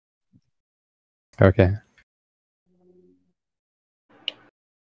Okay.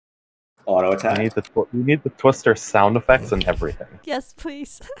 Auto attack. You need the Twister sound effects and everything. Yes,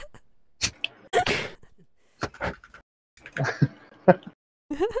 please.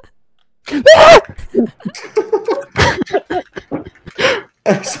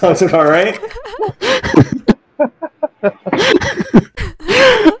 Sounds about right.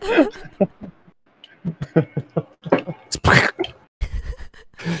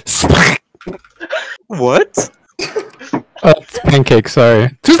 What? Oh, it's pancake,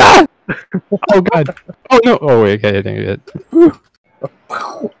 sorry. Oh god. Oh no. Oh wait, okay, I didn't get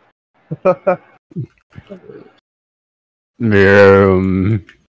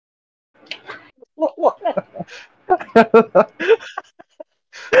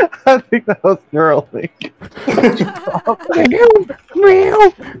I think that was Neuralink.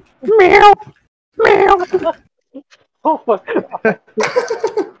 Meow, meow, meow. Oh my god.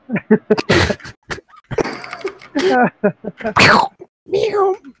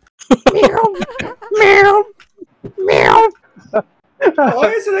 Meow, meow, meow, meow. Why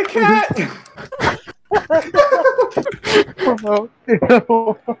is it a cat?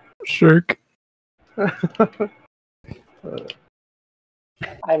 Shirk.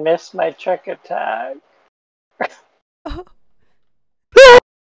 I missed my trick attack.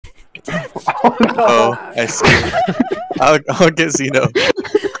 Oh, I see. I'll get Xeno.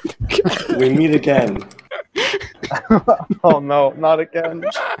 We meet again. Oh no, not again.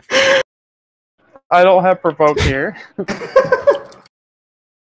 I don't have provoke here.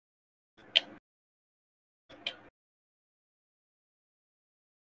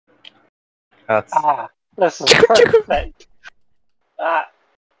 That's This is perfect.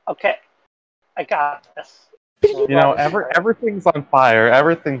 Okay, I got this. you know, everything's on fire,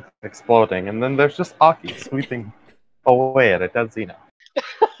 everything's exploding, and then there's just Aki sweeping away at a dead Xeno.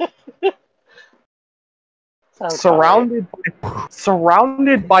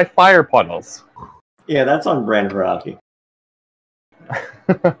 Surrounded by fire puddles. Yeah, that's on brand for Aki.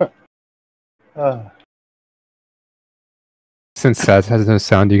 Since Saz has no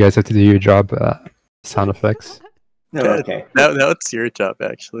sound, you guys have to do your job. Sound effects. No, okay. Now it's your job,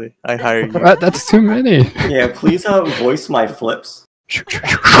 actually. I hire you. That's too many. Yeah, please voice my flips.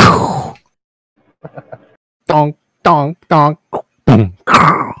 Donk, donk, donk. Boom.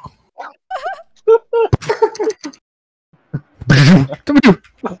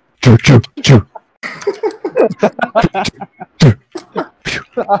 Choo, choo, choo.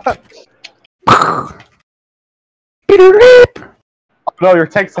 No, your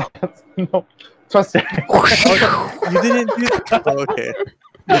text. No, trust it. You didn't do that. Oh, okay.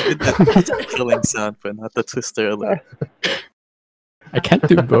 You did that drilling sound, but not the Twister alert. I can't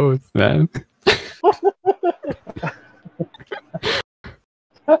do both, man.